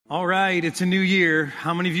All right, it's a new year.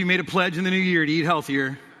 How many of you made a pledge in the new year to eat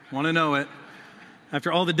healthier? Want to know it?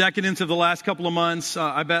 After all the decadence of the last couple of months,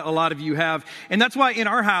 I bet a lot of you have. And that's why in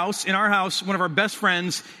our house, one of our best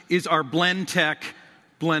friends is our Blendtec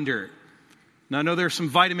blender. Now, I know there's some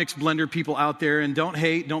Vitamix blender people out there, and don't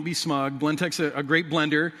hate, don't be smug. Blendtec's a great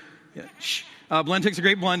blender. Yeah, Blendtec's a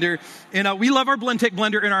great blender. And we love our Blendtec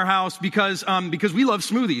blender in our house because we love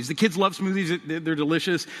smoothies. The kids love smoothies. They're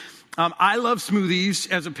delicious. I love smoothies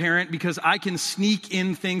as a parent because I can sneak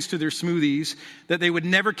in things to their smoothies that they would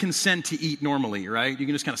never consent to eat normally, right? You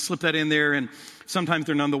can just kind of slip that in there, and sometimes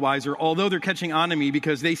they're none the wiser, although they're catching on to me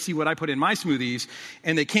because they see what I put in my smoothies,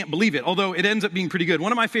 and they can't believe it, although it ends up being pretty good.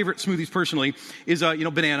 One of my favorite smoothies personally is,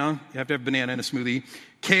 banana. You have to have banana in a smoothie.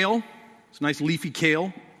 Kale. It's nice leafy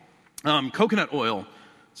kale. Coconut oil.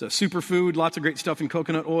 It's a superfood. Lots of great stuff in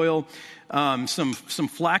coconut oil. Some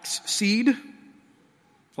flax seed.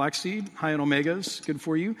 Flaxseed, high in omegas, good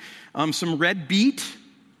for you. Some red beet,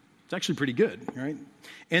 it's actually pretty good, right?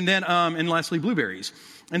 And then, and lastly, blueberries.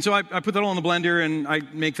 And so I put that all in the blender and I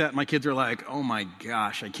make that. My kids are like, oh my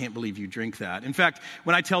gosh, I can't believe you drink that. In fact,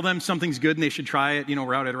 when I tell them something's good and they should try it,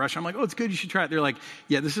 we're out at a restaurant, I'm like, oh, it's good, you should try it. They're like,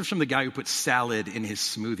 yeah, this is from the guy who puts salad in his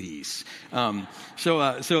smoothies. So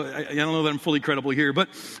I don't know that I'm fully credible here. But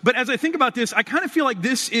as I think about this, I kind of feel like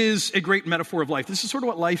this is a great metaphor of life. This is sort of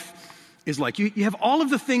what life is like. You have all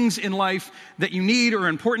of the things in life that you need or are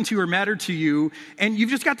important to you or matter to you, and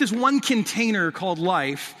you've just got this one container called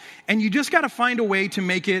life, and you just got to find a way to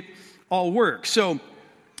make it all work. So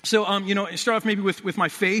start off maybe with my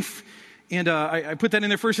faith, and I put that in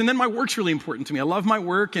there first, and then my work's really important to me. I love my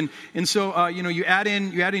work, and so you add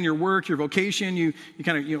in your work, your vocation, you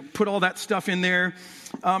kind of put all that stuff in there,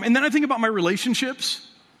 and then I think about my relationships.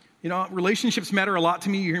 Relationships matter a lot to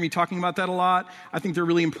me. You hear me talking about that a lot. I think they're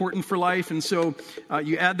really important for life. And so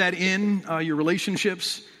you add that in, your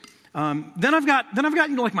relationships. Then I've got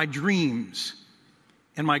like my dreams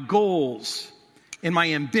and my goals and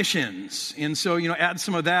my ambitions. And so, add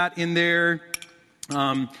some of that in there.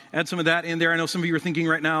 I know some of you are thinking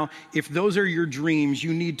right now, if those are your dreams,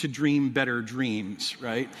 you need to dream better dreams,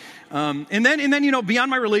 right? And then,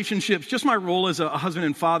 beyond my relationships, just my role as a husband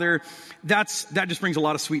and father, that just brings a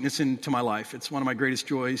lot of sweetness into my life. It's one of my greatest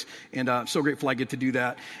joys, and I'm so grateful I get to do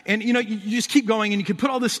that. And, you just keep going, and you can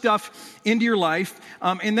put all this stuff into your life,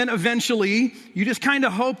 and then eventually, you just kind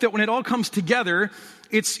of hope that when it all comes together,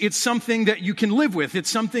 it's something that you can live with. It's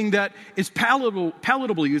something that is palatable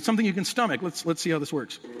to you. It's something you can stomach. Let's see how this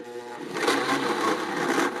works.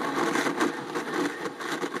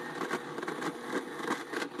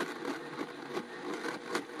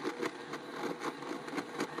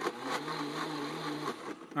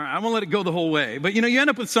 All right, I won't let it go the whole way. But, you end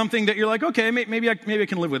up with something that you're like, okay, maybe I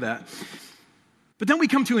can live with that. But then we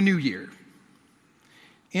come to a new year.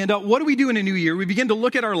 And what do we do in a new year? We begin to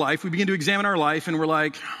look at our life. We begin to examine our life, and we're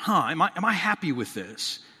like, am I happy with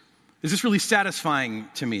this? Is this really satisfying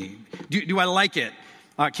to me? Do I like it?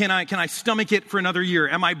 Can I stomach it for another year?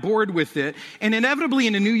 Am I bored with it? And inevitably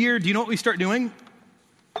in a new year, do you know what we start doing?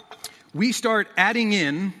 We start adding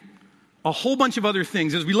in a whole bunch of other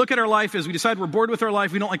things. As we look at our life, as we decide we're bored with our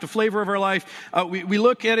life, we don't like the flavor of our life, we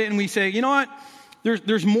look at it and we say, you know what?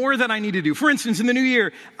 There's more that I need to do. For instance, in the new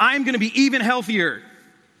year, I'm going to be even healthier.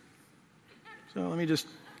 So let me just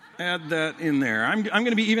add that in there. I'm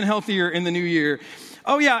going to be even healthier in the new year.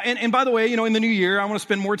 Oh yeah, and by the way, in the new year, I want to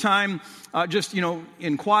spend more time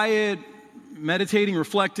in quiet, meditating,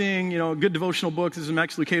 reflecting, a good devotional book. This is a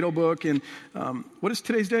Max Lucado book. And what is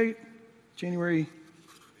today's date? January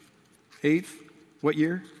 8th? What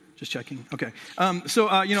year? Just checking. Okay. I want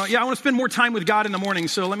to spend more time with God in the morning.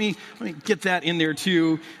 So let me get that in there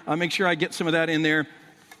too. Make sure I get some of that in there.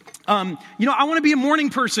 I want to be a morning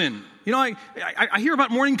person. I hear about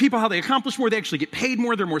morning people, how they accomplish more, they actually get paid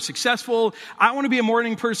more, they're more successful. I want to be a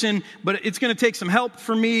morning person, but it's going to take some help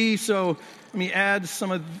for me. So let me add some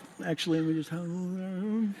of, not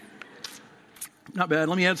bad.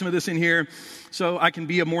 Let me add some of this in here so I can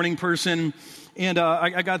be a morning person. And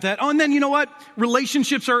I got that. Oh, and then you know what?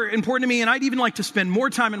 Relationships are important to me, and I'd even like to spend more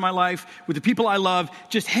time in my life with the people I love,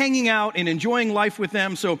 just hanging out and enjoying life with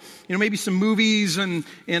them. So, maybe some movies and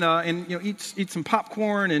eat some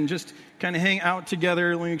popcorn and just kind of hang out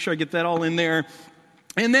together. Let me make sure I get that all in there.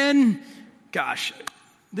 And then, gosh,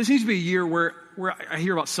 this needs to be a year where I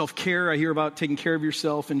hear about self-care. I hear about taking care of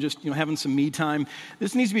yourself and just having some me time.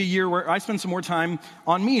 This needs to be a year where I spend some more time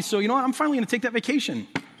on me. So, I'm finally going to take that vacation.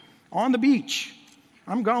 On the beach.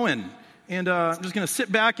 I'm going. And I'm just going to sit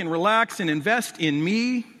back and relax and invest in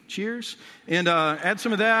me. Cheers. And add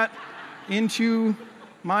some of that into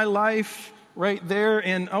my life. right there.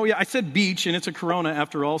 And oh yeah, I said beach, and it's a Corona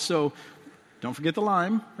after all, so don't forget the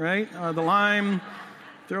lime, right? The lime,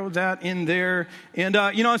 throw that in there. And,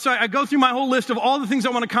 so I go through my whole list of all the things I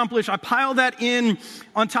want to accomplish. I pile that in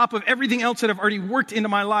on top of everything else that I've already worked into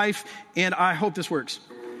my life, and I hope this works.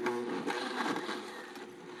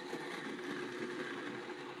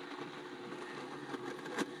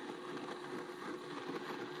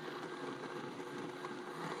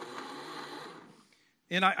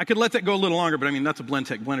 And I could let that go a little longer, but I mean, that's a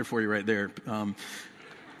Blendtec blender for you right there. And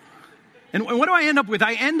what do I end up with?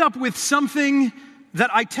 I end up with something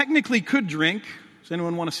that I technically could drink. Does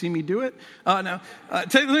anyone want to see me do it? No.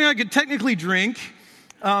 Technically, I could technically drink,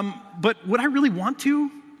 but would I really want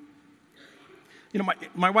to?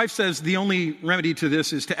 My wife says the only remedy to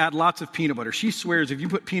this is to add lots of peanut butter. She swears if you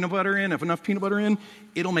put peanut butter in, if enough peanut butter in,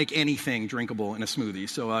 it'll make anything drinkable in a smoothie.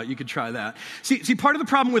 So you could try that. See, part of the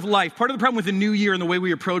problem with life, part of the problem with the new year and the way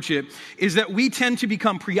we approach it is that we tend to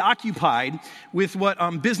become preoccupied with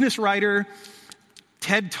what business writer,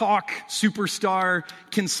 TED Talk superstar,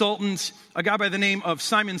 consultant, a guy by the name of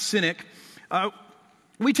Simon Sinek,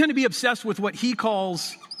 we tend to be obsessed with what he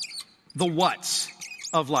calls the what's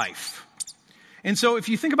of life. And so if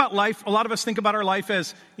you think about life, a lot of us think about our life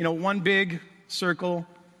as, one big circle.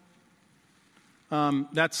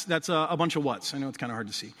 That's a bunch of what's. I know it's kind of hard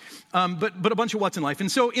to see. But a bunch of what's in life.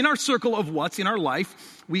 And so in our circle of what's in our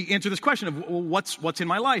life, we answer this question of, well, what's in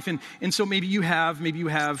my life? And so maybe you have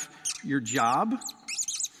your job.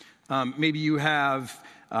 Maybe you have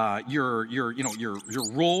your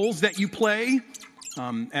roles that you play,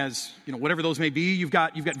 as whatever those may be. You've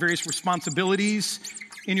got various responsibilities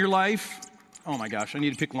in your life. Oh my gosh, I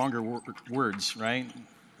need to pick longer words, right?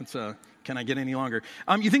 Can I get any longer?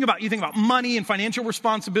 You think about money and financial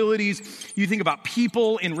responsibilities. You think about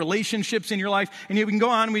people and relationships in your life, and we can go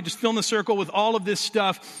on and we just fill in the circle with all of this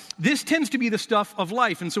stuff. This tends to be the stuff of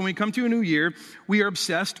life, and so when we come to a new year, we are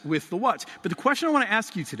obsessed with the what's. But the question I want to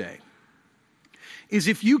ask you today is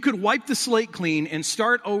if you could wipe the slate clean and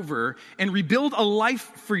start over and rebuild a life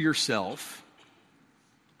for yourself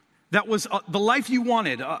that was the life you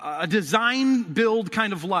wanted, a design-build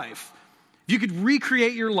kind of life. If you could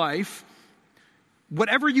recreate your life,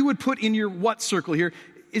 whatever you would put in your what circle here,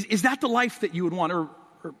 is that the life that you would want? Or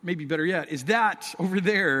maybe better yet, is that over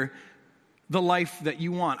there the life that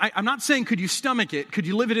you want? I'm not saying could you stomach it, could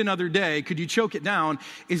you live it another day, could you choke it down?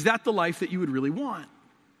 Is that the life that you would really want?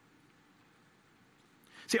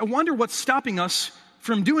 See, I wonder what's stopping us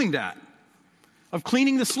from doing that, of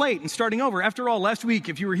cleaning the slate and starting over. After all, last week,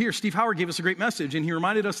 if you were here, Steve Howard gave us a great message, and he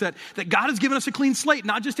reminded us that God has given us a clean slate,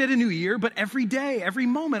 not just at a new year, but every day, every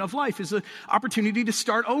moment of life is an opportunity to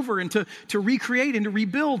start over and to recreate and to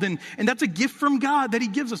rebuild, and that's a gift from God that he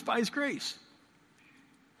gives us by his grace.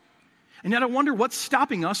 And yet I wonder what's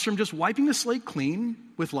stopping us from just wiping the slate clean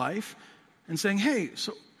with life and saying, hey,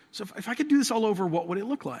 so if I could do this all over, what would it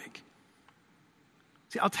look like?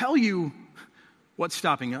 See, I'll tell you what's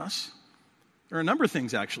stopping us. There are a number of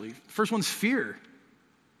things, actually. The first one's fear.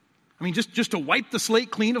 I mean, just to wipe the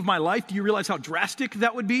slate clean of my life, do you realize how drastic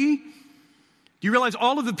that would be? Do you realize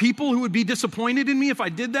all of the people who would be disappointed in me if I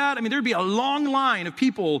did that? I mean, there'd be a long line of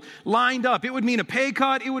people lined up. It would mean a pay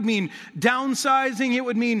cut. It would mean downsizing. It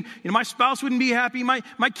would mean, my spouse wouldn't be happy. My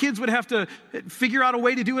kids would have to figure out a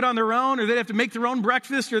way to do it on their own, or they'd have to make their own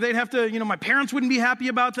breakfast, or they'd have to, my parents wouldn't be happy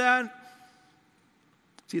about that.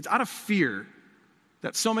 See, it's out of fear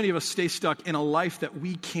that so many of us stay stuck in a life that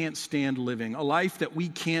we can't stand living, a life that we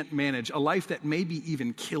can't manage, a life that may be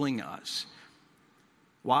even killing us.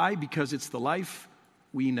 Why? Because it's the life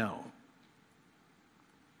we know.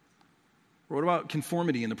 Or what about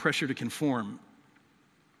conformity and the pressure to conform?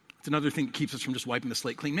 It's another thing that keeps us from just wiping the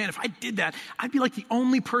slate clean. Man, if I did that, I'd be like the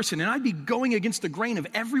only person, and I'd be going against the grain of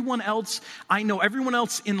everyone else I know, everyone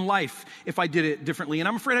else in life if I did it differently, and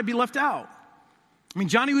I'm afraid I'd be left out. I mean,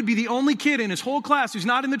 Johnny would be the only kid in his whole class who's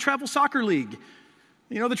not in the travel soccer league.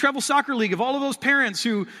 The travel soccer league of all of those parents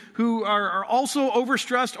who are also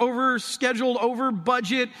overstressed, overscheduled, over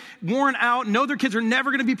budget, worn out, know their kids are never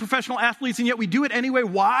going to be professional athletes, and yet we do it anyway.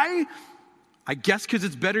 Why? I guess because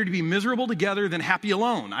it's better to be miserable together than happy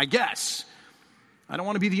alone, I guess. I don't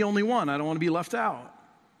want to be the only one. I don't want to be left out.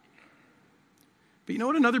 But you know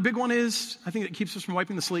what another big one is, I think, that keeps us from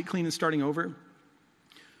wiping the slate clean and starting over?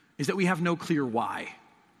 Is that we have no clear why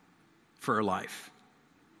for our life.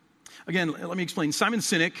 Again, let me explain. Simon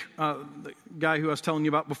Sinek, the guy who I was telling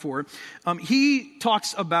you about before, he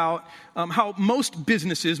talks about how most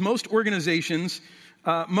businesses, most organizations,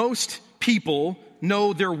 most people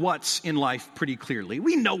know their what's in life pretty clearly.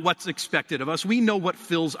 We know what's expected of us. We know what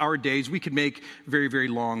fills our days. We could make very, very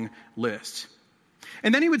long lists.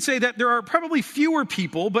 And then he would say that there are probably fewer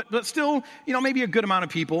people, but still, maybe a good amount of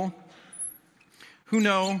people who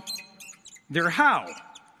know their how.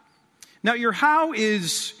 Now, your how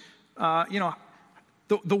is, the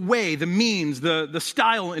way, the means, the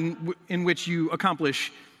style in which you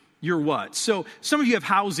accomplish your what. So some of you have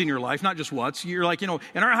hows in your life, not just what's. You're like, in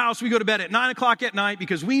our house, we go to bed at 9 o'clock at night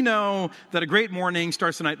because we know that a great morning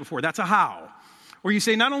starts the night before. That's a how. Or you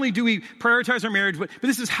say, not only do we prioritize our marriage, but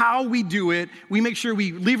this is how we do it. We make sure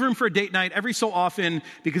we leave room for a date night every so often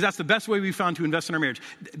because that's the best way we found to invest in our marriage.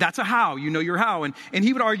 That's a how. You know your how. And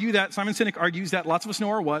he would argue that, Simon Sinek argues that lots of us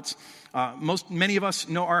know our what's. Many of us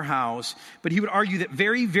know our hows. But he would argue that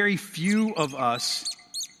very, very few of us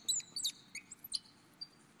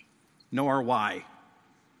know our why.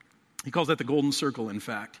 He calls that the golden circle, in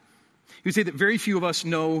fact. He would say that very few of us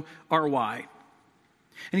know our why.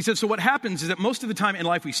 And he said, so what happens is that most of the time in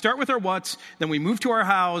life, we start with our what's, then we move to our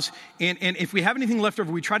hows, and if we have anything left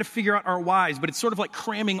over, we try to figure out our whys, but it's sort of like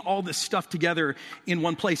cramming all this stuff together in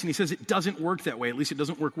one place. And he says it doesn't work that way. At least it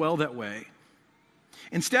doesn't work well that way.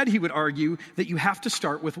 Instead, he would argue that you have to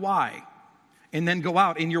start with why, and then go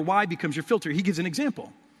out, and your why becomes your filter. He gives an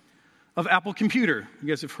example of Apple Computer. You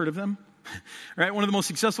guys have heard of them? Right? One of the most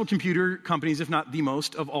successful computer companies, if not the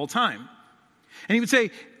most, of all time. And he would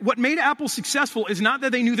say, what made Apple successful is not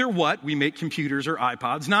that they knew their what, we make computers or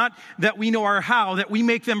iPods, not that we know our how, that we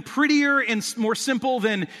make them prettier and more simple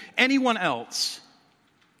than anyone else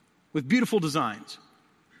with beautiful designs.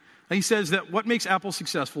 And he says that what makes Apple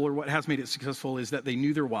successful, or what has made it successful, is that they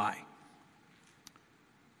knew their why.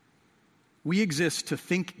 We exist to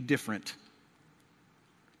think different.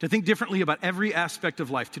 To think differently about every aspect of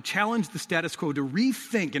life, to challenge the status quo, to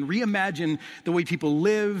rethink and reimagine the way people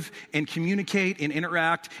live and communicate and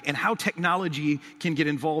interact, and how technology can get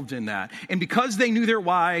involved in that. And because they knew their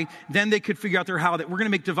why, then they could figure out their how, that we're going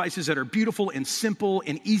to make devices that are beautiful and simple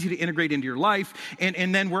and easy to integrate into your life.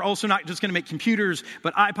 And then we're also not just going to make computers,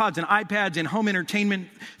 but iPods and iPads and home entertainment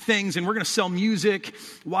things, and we're going to sell music.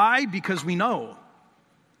 Why? Because we know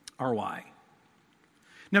our why.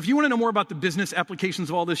 Now, if you want to know more about the business applications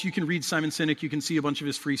of all this, you can read Simon Sinek. You can see a bunch of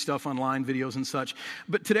his free stuff online, videos and such.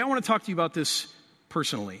 But today I want to talk to you about this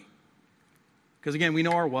personally. Because again, we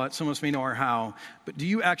know our what, some of us may know our how, but do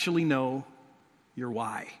you actually know your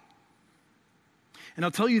why? And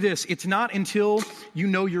I'll tell you this, it's not until you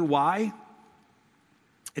know your why,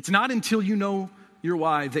 it's not until you know your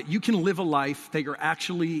why that you can live a life that you're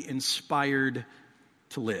actually inspired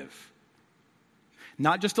to live.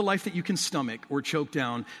 Not just a life that you can stomach or choke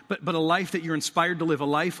down, but a life that you're inspired to live, a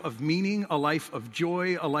life of meaning, a life of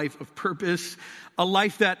joy, a life of purpose, a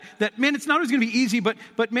life that man, it's not always going to be easy, but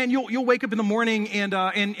man, you'll wake up in the morning and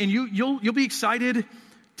you'll be excited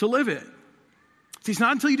to live it. See, it's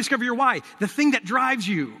not until you discover your why, the thing that drives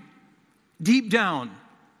you deep down,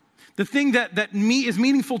 the thing that is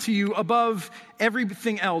meaningful to you above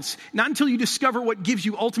everything else. Not until you discover what gives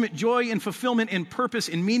you ultimate joy and fulfillment and purpose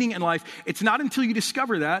and meaning in life. It's not until you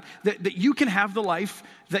discover that you can have the life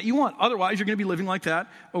that you want. Otherwise, you're going to be living like that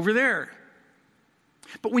over there.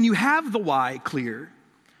 But when you have the why clear,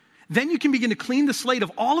 then you can begin to clean the slate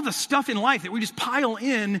of all of the stuff in life that we just pile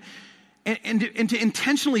in and to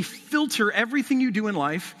intentionally filter everything you do in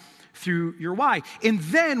life through your why. And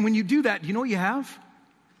then when you do that, you know what you have?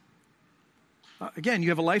 Again, you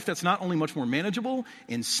have a life that's not only much more manageable,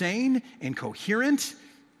 insane, and coherent,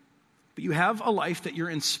 but you have a life that you're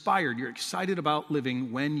inspired, you're excited about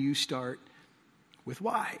living when you start with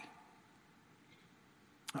why.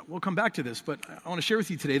 We'll come back to this, but I want to share with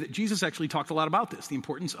you today that Jesus actually talked a lot about this, the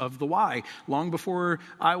importance of the why, long before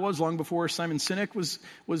long before Simon Sinek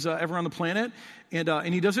was ever on the planet,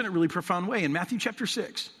 and he does it in a really profound way. In Matthew chapter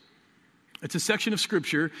 6, it's a section of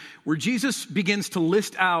scripture where Jesus begins to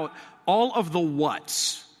list out all of the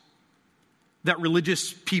what's that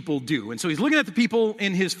religious people do. And so he's looking at the people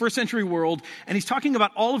in his first century world, and he's talking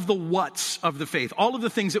about all of the what's of the faith, all of the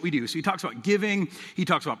things that we do. So he talks about giving, he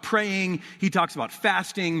talks about praying, he talks about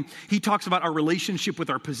fasting, he talks about our relationship with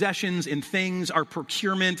our possessions and things, our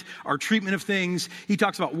procurement, our treatment of things. He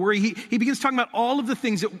talks about worry. He begins talking about all of the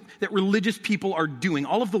things that religious people are doing,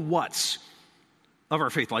 all of the what's of our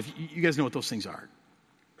faith life. You guys know what those things are.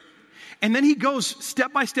 And then he goes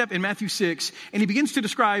step by step in Matthew 6, and he begins to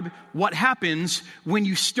describe what happens when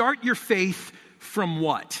you start your faith from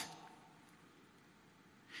what.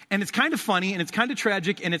 And it's kind of funny, and it's kind of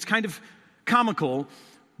tragic, and it's kind of comical,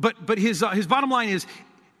 but his bottom line is,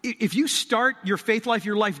 if you start your faith life,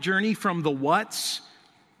 your life journey from the what's,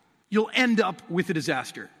 you'll end up with a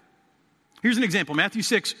disaster. Here's an example, Matthew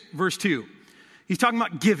 6, verse 2. He's talking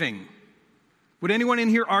about giving. Would anyone in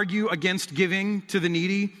here argue against giving to the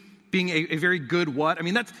needy? being a very good what? I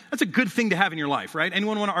mean, that's a good thing to have in your life, right?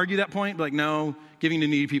 Anyone want to argue that point? Like, no, giving to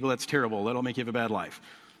needy people, that's terrible. That'll make you have a bad life.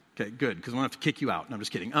 Okay, good, because I won't have to kick you out. No, I'm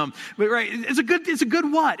just kidding. But right, it's a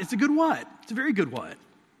good what? It's a good what? It's a very good what?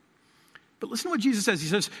 But listen to what Jesus says. He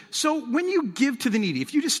says, so when you give to the needy,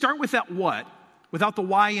 if you just start with that what, without the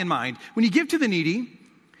why in mind, when you give to the needy,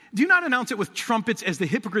 do not announce it with trumpets as the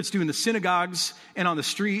hypocrites do in the synagogues and on the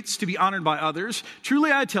streets to be honored by others.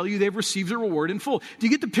 Truly, I tell you, they've received their reward in full. Do you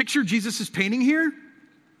get the picture Jesus is painting here?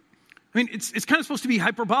 I mean, it's kind of supposed to be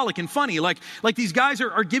hyperbolic and funny. Like these guys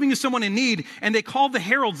are giving to someone in need, and they call the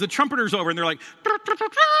heralds, the trumpeters over, and they're like,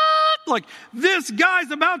 this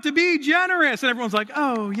guy's about to be generous. And everyone's like,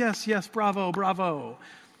 oh, yes, bravo, bravo.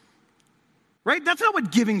 Right? That's not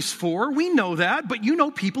what giving's for. We know that, but you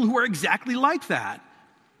know people who are exactly like that.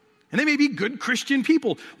 And they may be good Christian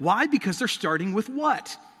people. Why? Because they're starting with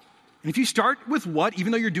what? And if you start with what,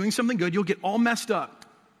 even though you're doing something good, you'll get all messed up.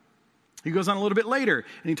 He goes on a little bit later,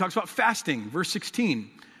 and he talks about fasting, verse 16.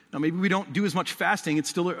 Now, maybe we don't do as much fasting. It's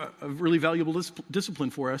still a really valuable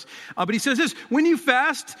discipline for us. But he says this, when you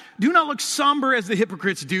fast, do not look somber as the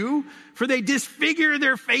hypocrites do, for they disfigure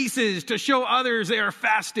their faces to show others they are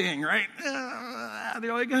fasting, right?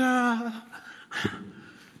 They're like,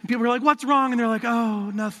 people are like, what's wrong? And they're like,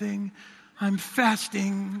 oh, nothing. I'm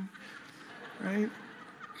fasting, right?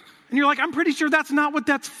 And you're like, I'm pretty sure that's not what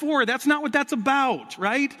that's for. That's not what that's about,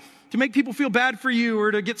 right? To make people feel bad for you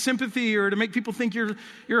or to get sympathy or to make people think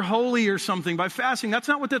you're holy or something by fasting. That's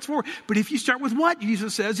not what that's for. But if you start with what,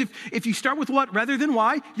 Jesus says, if you start with what rather than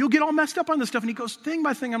why, you'll get all messed up on this stuff. And he goes, thing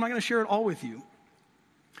by thing, I'm not going to share it all with you.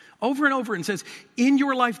 Over and over and says, in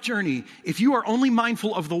your life journey, if you are only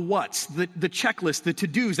mindful of the what's, the checklist, the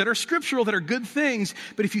to-dos that are scriptural, that are good things,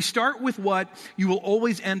 but if you start with what, you will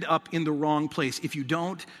always end up in the wrong place if you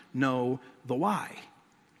don't know the why.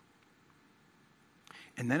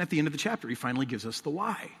 And then at the end of the chapter, he finally gives us the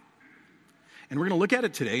why. And we're going to look at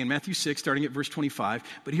it today in Matthew 6, starting at verse 25.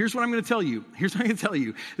 But here's what I'm going to tell you. Here's what I'm going to tell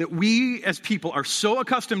you. That we as people are so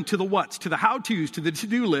accustomed to the what's, to the how-tos, to the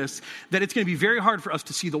to-do lists, that it's going to be very hard for us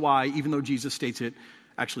to see the why, even though Jesus states it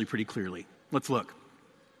actually pretty clearly. Let's look.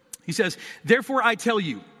 He says, therefore I tell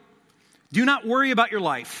you, do not worry about your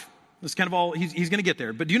life. That's kind of all, he's going to get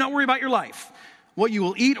there. But do not worry about your life. What you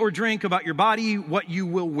will eat or drink, about your body, what you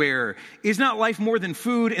will wear. Is not life more than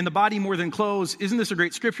food and the body more than clothes? Isn't this a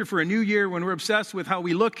great scripture for a new year when we're obsessed with how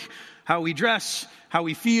we look, how we dress, how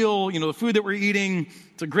we feel, the food that we're eating?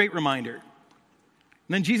 It's a great reminder. And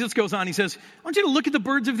then Jesus goes on, he says, I want you to look at the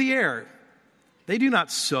birds of the air. They do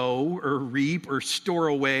not sow or reap or store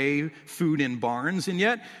away food in barns, and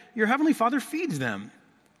yet your heavenly Father feeds them.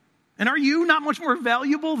 And are you not much more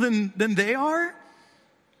valuable than they are?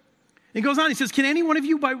 He goes on, he says, can any one of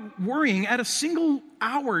you by worrying add a single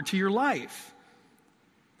hour to your life?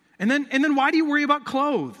 And then why do you worry about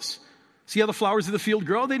clothes? See how the flowers of the field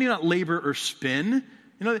grow? They do not labor or spin.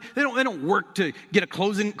 They don't work to get a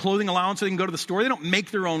clothing allowance so they can go to the store. They don't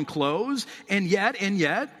make their own clothes. And yet,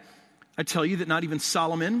 I tell you that not even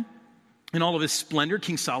Solomon, in all of his splendor,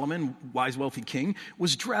 King Solomon, wise, wealthy king,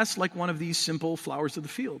 was dressed like one of these simple flowers of the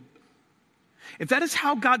field. If that is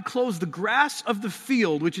how God clothes the grass of the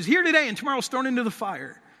field, which is here today and tomorrow is thrown into the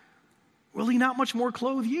fire, will he not much more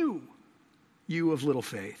clothe you, you of little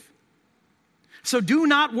faith? So do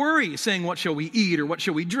not worry, saying, what shall we eat, or what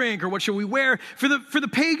shall we drink, or what shall we wear? For the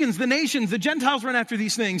pagans, the nations, the Gentiles run after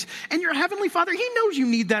these things. And your heavenly Father, he knows you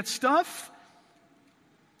need that stuff.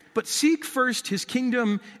 But seek first his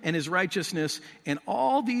kingdom and his righteousness, and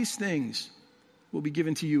all these things will be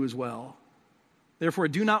given to you as well. Therefore,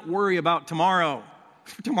 do not worry about tomorrow,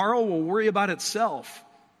 for tomorrow will worry about itself.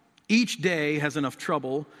 Each day has enough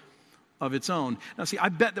trouble of its own. Now, see, I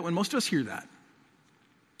bet that when most of us hear that,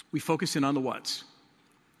 we focus in on the what's.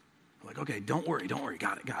 We're like, okay, don't worry,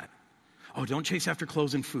 got it. Oh, don't chase after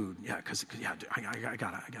clothes and food. Yeah, because I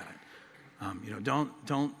got it. Don't.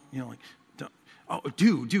 Oh,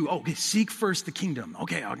 do. Okay, seek first the kingdom.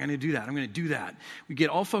 Okay, I'm going to do that. We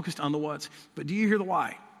get all focused on the what's, but do you hear the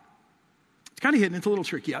why? Kind of hidden. It's a little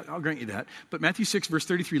tricky. I'll grant you that. But Matthew 6, verse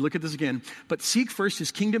 33, look at this again. But seek first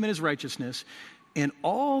his kingdom and his righteousness, and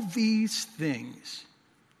all these things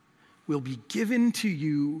will be given to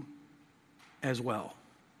you as well.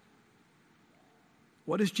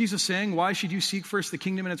 What is Jesus saying? Why should you seek first the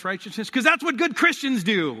kingdom and its righteousness? Because that's what good Christians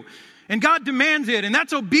do. And God demands it, and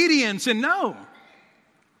that's obedience. And no.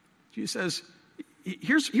 Jesus says,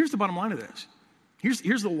 here's the bottom line of this.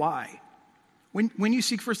 Here's the why. When you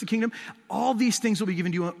seek first the kingdom, all these things will be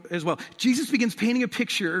given to you as well. Jesus begins painting a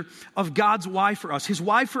picture of God's why for us. His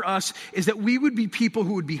why for us is that we would be people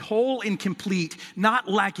who would be whole and complete, not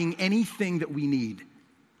lacking anything that we need.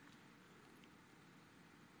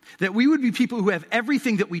 That we would be people who have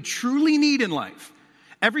everything that we truly need in life,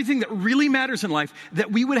 everything that really matters in life,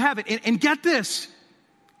 that we would have it. And get this,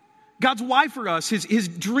 God's why for us, his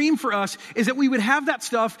dream for us, is that we would have that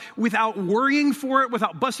stuff without worrying for it,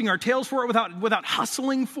 without busting our tails for it, without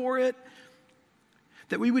hustling for it.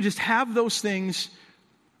 That we would just have those things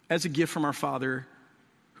as a gift from our Father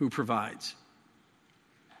who provides.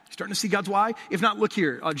 Starting to see God's why? If not, look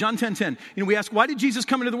here. John 10:10. We ask, why did Jesus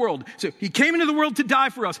come into the world? So he came into the world to die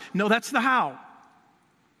for us. No, that's the how.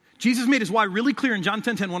 Jesus made his why really clear in John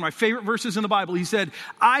 10:10, one of my favorite verses in the Bible. He said,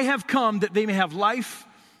 I have come that they may have life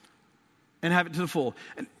and have it to the full.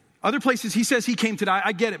 And other places he says he came to die.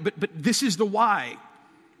 I get it, but this is the why.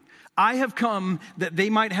 I have come that they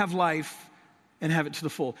might have life and have it to the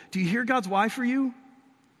full. Do you hear God's why for you?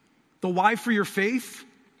 The why for your faith?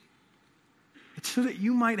 It's so that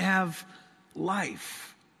you might have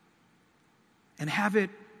life and have it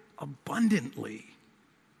abundantly.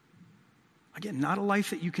 Again, not a life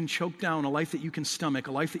that you can choke down, a life that you can stomach,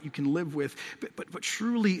 a life that you can live with, but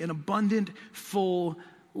truly an abundant, full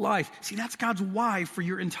life. See, that's God's why for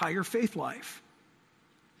your entire faith life.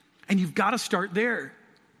 And you've got to start there.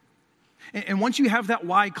 And once you have that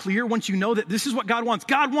why clear, once you know that this is what God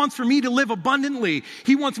wants for me to live abundantly.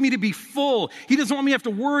 He wants me to be full. He doesn't want me to have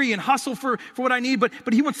to worry and hustle for what I need,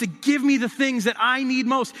 but he wants to give me the things that I need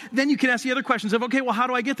most. Then you can ask the other questions of, okay, well, how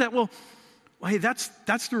do I get that? Well, hey, that's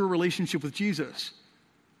through a relationship with Jesus.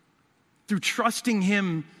 Through trusting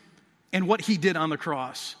him and what he did on the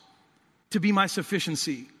cross to be my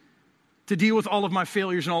sufficiency, to deal with all of my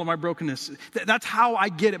failures and all of my brokenness. That's how I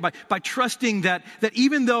get it, by trusting that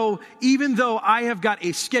even though I have got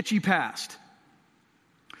a sketchy past,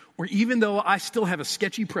 or even though I still have a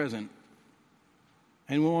sketchy present,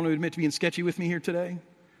 anyone want to admit to being sketchy with me here today?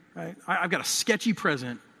 Right? I've got a sketchy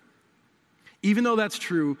present. Even though that's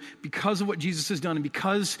true, because of what Jesus has done and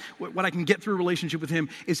because what I can get through a relationship with him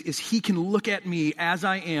is he can look at me as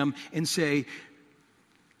I am and say,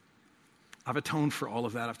 I've atoned for all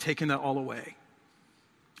of that. I've taken that all away.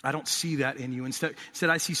 I don't see that in you. Instead,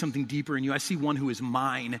 I see something deeper in you. I see one who is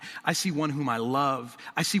mine. I see one whom I love.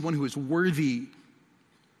 I see one who is worthy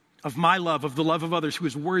of my love, of the love of others, who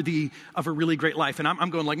is worthy of a really great life. And I'm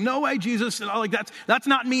going like, no way, Jesus. And like, that's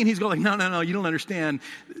not me. And he's going like, no, you don't understand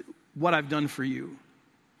what I've done for you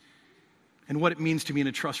and what it means to be in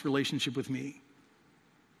a trust relationship with me.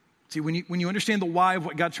 See, when you understand the why of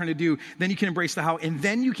what God's trying to do, then you can embrace the how, and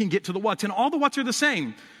then you can get to the what's. And all the what's are the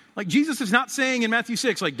same. Like Jesus is not saying in Matthew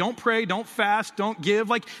 6, like don't pray, don't fast, don't give.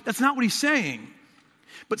 Like that's not what he's saying.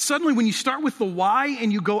 But suddenly when you start with the why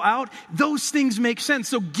and you go out, those things make sense.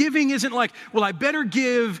 So giving isn't like, well, I better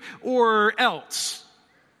give or else.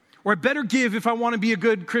 Or I better give if I want to be a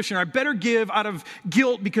good Christian. Or I better give out of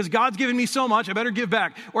guilt because God's given me so much, I better give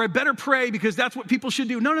back. Or I better pray because that's what people should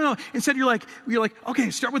do. No. Instead you're like,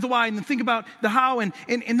 okay, start with the why and then think about the how. And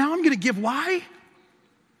now I'm going to give why?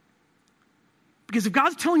 Because if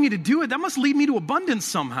God's telling me to do it, that must lead me to abundance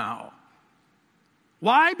somehow.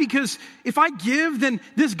 Why? Because if I give, then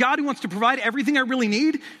this God who wants to provide everything I really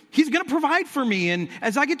need, he's going to provide for me. And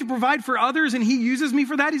as I get to provide for others and he uses me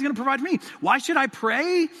for that, he's going to provide for me. Why should I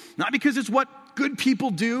pray? Not because it's what good people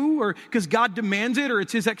do or because God demands it or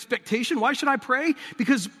it's his expectation. Why should I pray?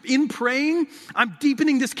 Because in praying, I'm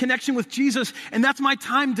deepening this connection with Jesus. And that's my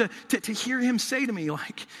time to hear him say to me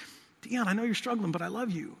like, Dion, I know you're struggling, but I love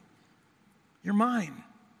you. You're mine.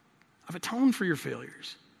 I've atoned for your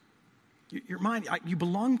failures. You're mine. You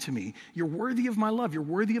belong to me. You're worthy of my love. You're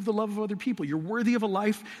worthy of the love of other people. You're worthy of a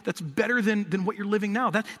life that's better than what you're living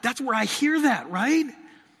now. That's where I hear that, right?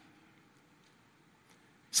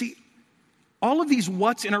 See, all of these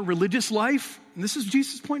what's in our religious life, and this is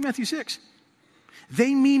Jesus' point in Matthew 6,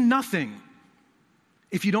 they mean nothing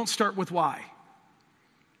if you don't start with why.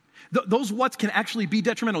 Those what's can actually be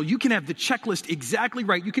detrimental. You can have the checklist exactly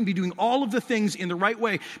right. You can be doing all of the things in the right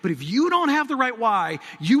way. But if you don't have the right why,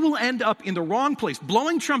 you will end up in the wrong place.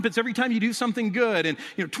 Blowing trumpets every time you do something good and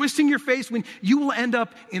twisting your face when you will end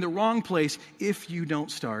up in the wrong place if you don't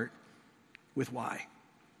start with why.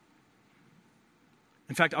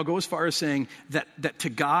 In fact, I'll go as far as saying that to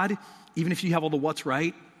God, even if you have all the what's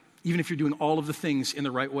right, even if you're doing all of the things in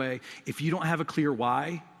the right way, if you don't have a clear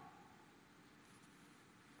why,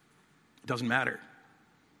 it doesn't matter.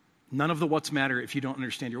 None of the what's matter if you don't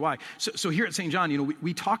understand your why. So here at St. John,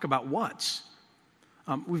 we talk about what's.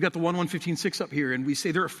 We've got the 1:15:6 up here, and we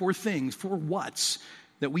say there are four what's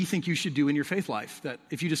that we think you should do in your faith life. That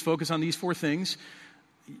if you just focus on these four things,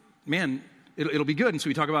 man, it'll be good. And so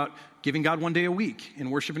we talk about giving God one day a week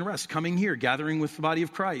in worship and rest, coming here, gathering with the body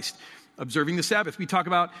of Christ, observing the Sabbath. We talk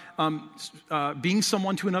about being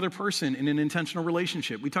someone to another person in an intentional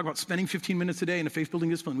relationship. We talk about spending 15 minutes a day in a faith-building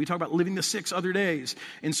discipline. We talk about living the 6 other days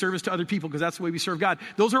in service to other people because that's the way we serve God.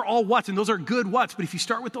 Those are all what's, and those are good what's. But if you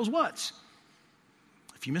start with those what's,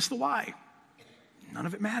 if you miss the why, none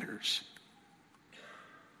of it matters.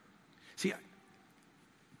 See,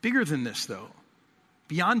 bigger than this, though,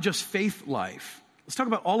 beyond just faith life, let's talk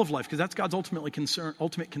about all of life because that's God's ultimate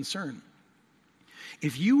concern.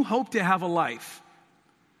 If you hope to have a life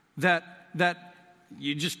that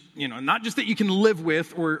you just, not just that you can live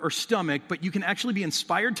with or stomach, but you can actually be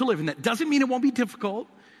inspired to live, and that doesn't mean it won't be difficult,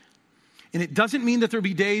 and it doesn't mean that there'll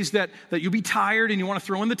be days that you'll be tired and you want to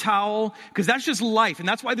throw in the towel, because that's just life, and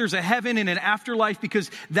that's why there's a heaven and an afterlife, because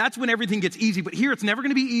that's when everything gets easy. But here, it's never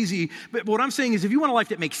going to be easy. But what I'm saying is, if you want a life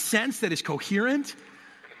that makes sense, that is coherent,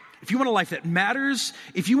 if you want a life that matters,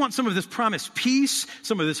 if you want some of this promised peace,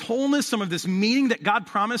 some of this wholeness, some of this meaning that God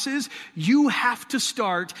promises, you have to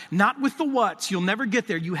start not with the what's. You'll never get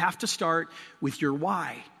there. You have to start with your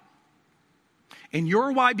why. And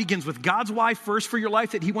your why begins with God's why first for your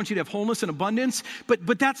life, that he wants you to have wholeness and abundance.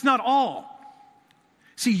 But that's not all.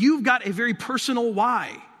 See, you've got a very personal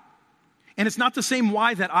why. And it's not the same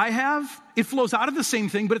why that I have. It flows out of the same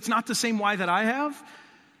thing, but it's not the same why that I have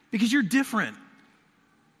because you're different.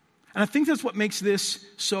 And I think that's what makes this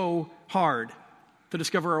so hard to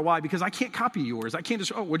discover our why, because I can't copy yours. I can't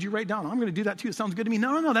just, what'd you write down? I'm going to do that too. It sounds good to me.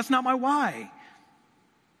 No, that's not my why.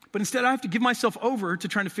 But instead, I have to give myself over to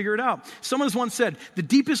trying to figure it out. Someone has once said, the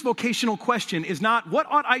deepest vocational question is not, what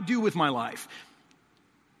ought I do with my life?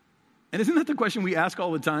 And isn't that the question we ask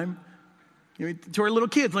all the time? To our little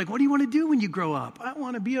kids, like, what do you want to do when you grow up? I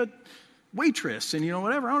want to be a waitress and,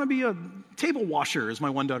 whatever. I want to be a table washer, as my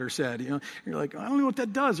one daughter said. You're like, I don't know what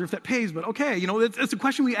that does or if that pays, but okay. That's the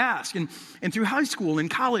question we ask. And through high school and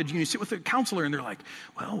college, you sit with a counselor and they're like,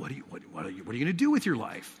 well, what are you going to do with your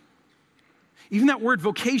life? Even that word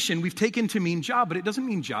vocation we've taken to mean job, but it doesn't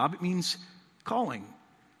mean job. It means calling.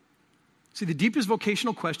 See, the deepest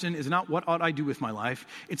vocational question is not what ought I do with my life.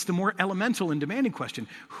 It's the more elemental and demanding question.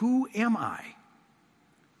 Who am I?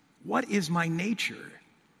 What is my nature?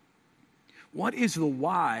 What is the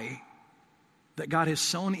why that God has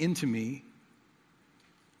sown into me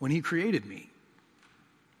when he created me?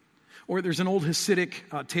 Or there's an old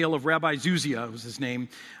Hasidic tale of Rabbi Zuzia, was his name.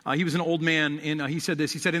 He was an old man, and he said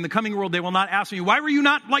this. He said, in the coming world, they will not ask me, why were you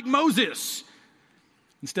not like Moses?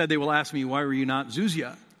 Instead, they will ask me, why were you not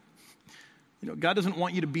Zuzia? God doesn't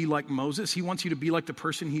want you to be like Moses. He wants you to be like the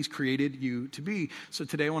person he's created you to be. So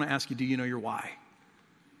today I want to ask you, do you know your why?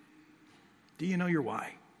 Do you know your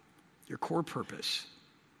why? Your core purpose,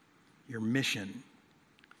 your mission,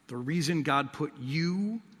 the reason God put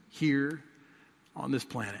you here on this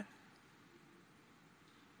planet.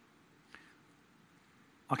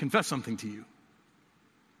 I'll confess something to you.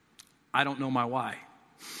 I don't know my why.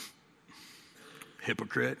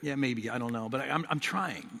 Hypocrite? Yeah, maybe. I don't know. But I'm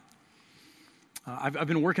trying. I've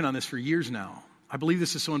been working on this for years now. I believe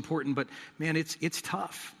this is so important, but man, it's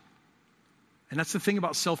tough. And that's the thing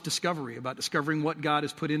about self-discovery, about discovering what God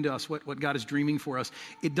has put into us, what God is dreaming for us.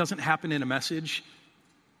 It doesn't happen in a message.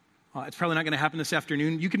 It's probably not going to happen this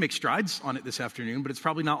afternoon. You can make strides on it this afternoon, but it's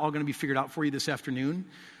probably not all going to be figured out for you this afternoon.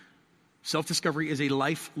 Self-discovery is a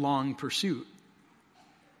lifelong pursuit.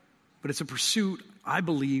 But it's a pursuit, I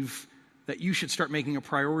believe, that you should start making a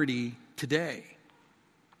priority today.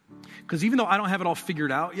 Because even though I don't have it all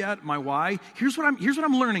figured out yet, my why, here's what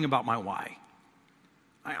I'm learning about my why.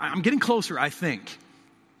 I'm getting closer, I think.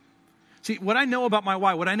 See, what I know about my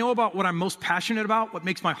why, what I know about what I'm most passionate about, what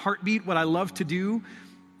makes my heart beat, what I love to do,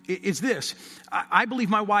 is this. I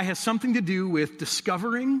believe my why has something to do with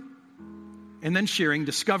discovering and then sharing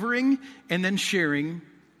the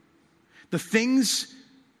things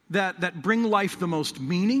that bring life the most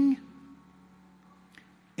meaning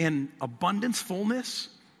and abundance, fullness,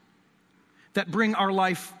 that bring our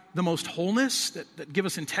life the most wholeness, that give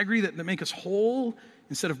us integrity, that make us whole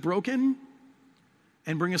instead of broken,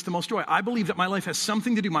 and bring us the most joy. I believe that my life has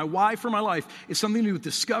something to do, my why for my life is something to do with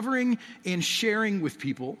discovering and sharing with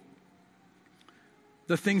people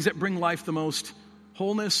the things that bring life the most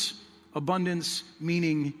wholeness, abundance,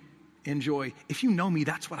 meaning, and joy. If you know me,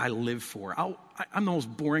 that's what I live for. I'm the most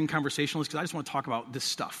boring conversationalist because I just want to talk about this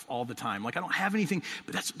stuff all the time. Like I don't have anything,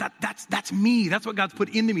 but that's me. That's what God's put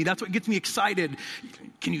into me. That's what gets me excited.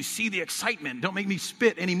 Can you see the excitement? Don't make me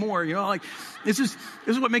spit anymore. This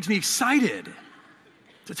is what makes me excited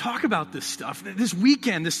to talk about this stuff. This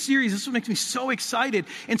weekend, this series, this is what makes me so excited.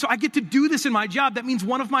 And so I get to do this in my job. That means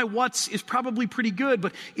one of my what's is probably pretty good.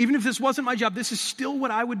 But even if this wasn't my job, this is still what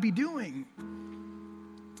I would be doing.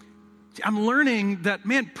 See, I'm learning that,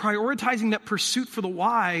 man, prioritizing that pursuit for the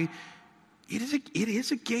why, it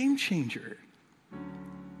is a game changer.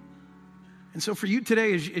 And so for you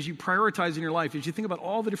today, as you prioritize in your life, as you think about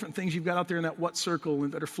all the different things you've got out there in that what circle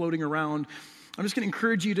and that are floating around, I'm just going to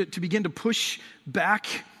encourage you to begin to push back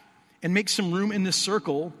and make some room in this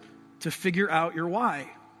circle to figure out your why.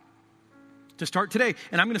 To start today.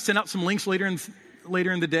 And I'm going to send out some links later in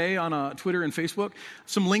the day on Twitter and Facebook,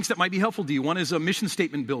 some links that might be helpful to you. One is a mission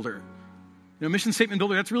statement builder. Mission statement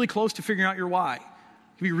builder, that's really close to figuring out your why.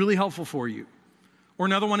 It can be really helpful for you. Or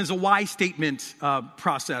another one is a why statement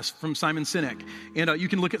process from Simon Sinek. And you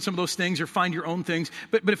can look at some of those things or find your own things.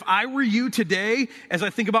 But if I were you today, as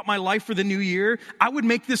I think about my life for the new year, I would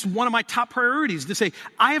make this one of my top priorities to say,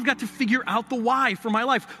 I have got to figure out the why for my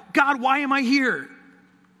life. God, why am I here?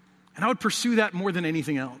 And I would pursue that more than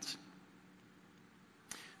anything else.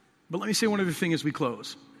 But let me say one other thing as we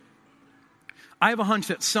close. I have a hunch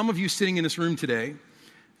that some of you sitting in this room today,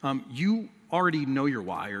 you already know your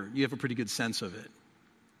why, or you have a pretty good sense of it.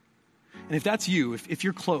 And if that's you, if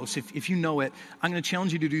you're close, if you know it, I'm going to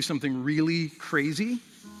challenge you to do something really crazy,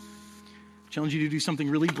 challenge you to do something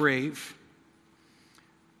really brave,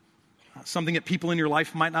 something that people in your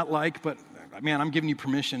life might not like, but man, I'm giving you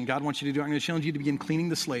permission. God wants you to do it. I'm going to challenge you to begin cleaning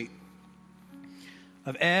the slate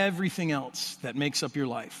of everything else that makes up your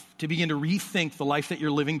life, to begin to rethink the life that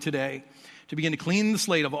you're living today, to begin to clean the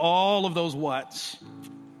slate of all of those whats,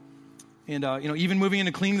 and even moving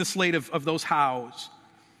into cleaning the slate of those hows.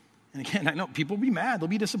 And again, I know people will be mad. They'll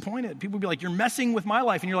be disappointed. People will be like, you're messing with my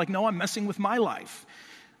life. And you're like, no, I'm messing with my life.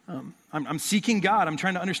 I'm seeking God. I'm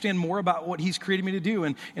trying to understand more about what he's created me to do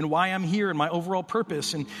and why I'm here and my overall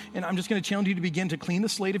purpose. And I'm just going to challenge you to begin to clean the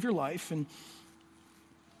slate of your life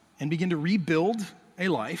and begin to rebuild a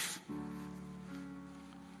life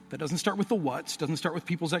that doesn't start with the what's, doesn't start with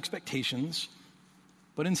people's expectations,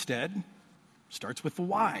 but instead starts with the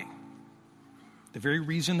why, the very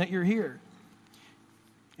reason that you're here.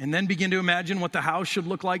 And then begin to imagine what the house should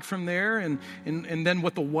look like from there and then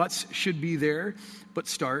what the what's should be there, but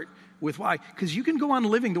start with why. Because you can go on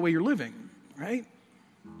living the way you're living, right?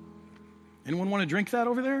 Anyone want to drink that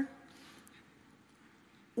over there?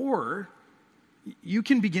 Or you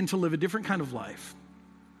can begin to live a different kind of life.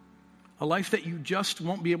 A life that you just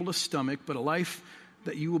won't be able to stomach, but a life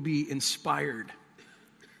that you will be inspired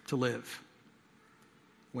to live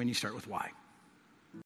when you start with why.